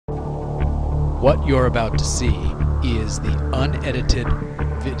What you're about to see is the unedited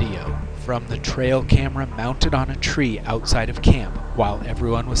video from the trail camera mounted on a tree outside of camp while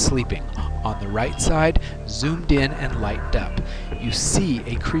everyone was sleeping. On the right side, zoomed in and lightened up, you see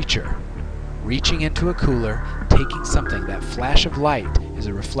a creature reaching into a cooler, taking something. That flash of light is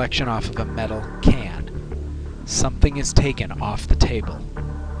a reflection off of a metal can. Something is taken off the table.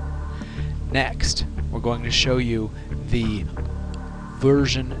 Next, we're going to show you the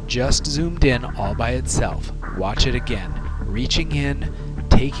version just zoomed in all by itself. Watch it again. Reaching in,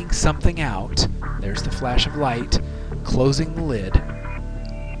 taking something out, there's the flash of light, closing the lid,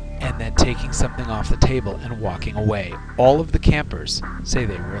 and then taking something off the table and walking away. All of the campers say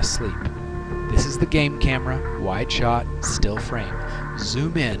they were asleep. This is the game camera, wide shot, still frame.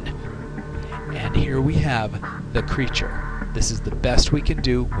 Zoom in, and here we have the creature. This is the best we can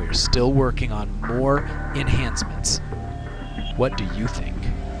do. We're still working on more enhancements. What do you think?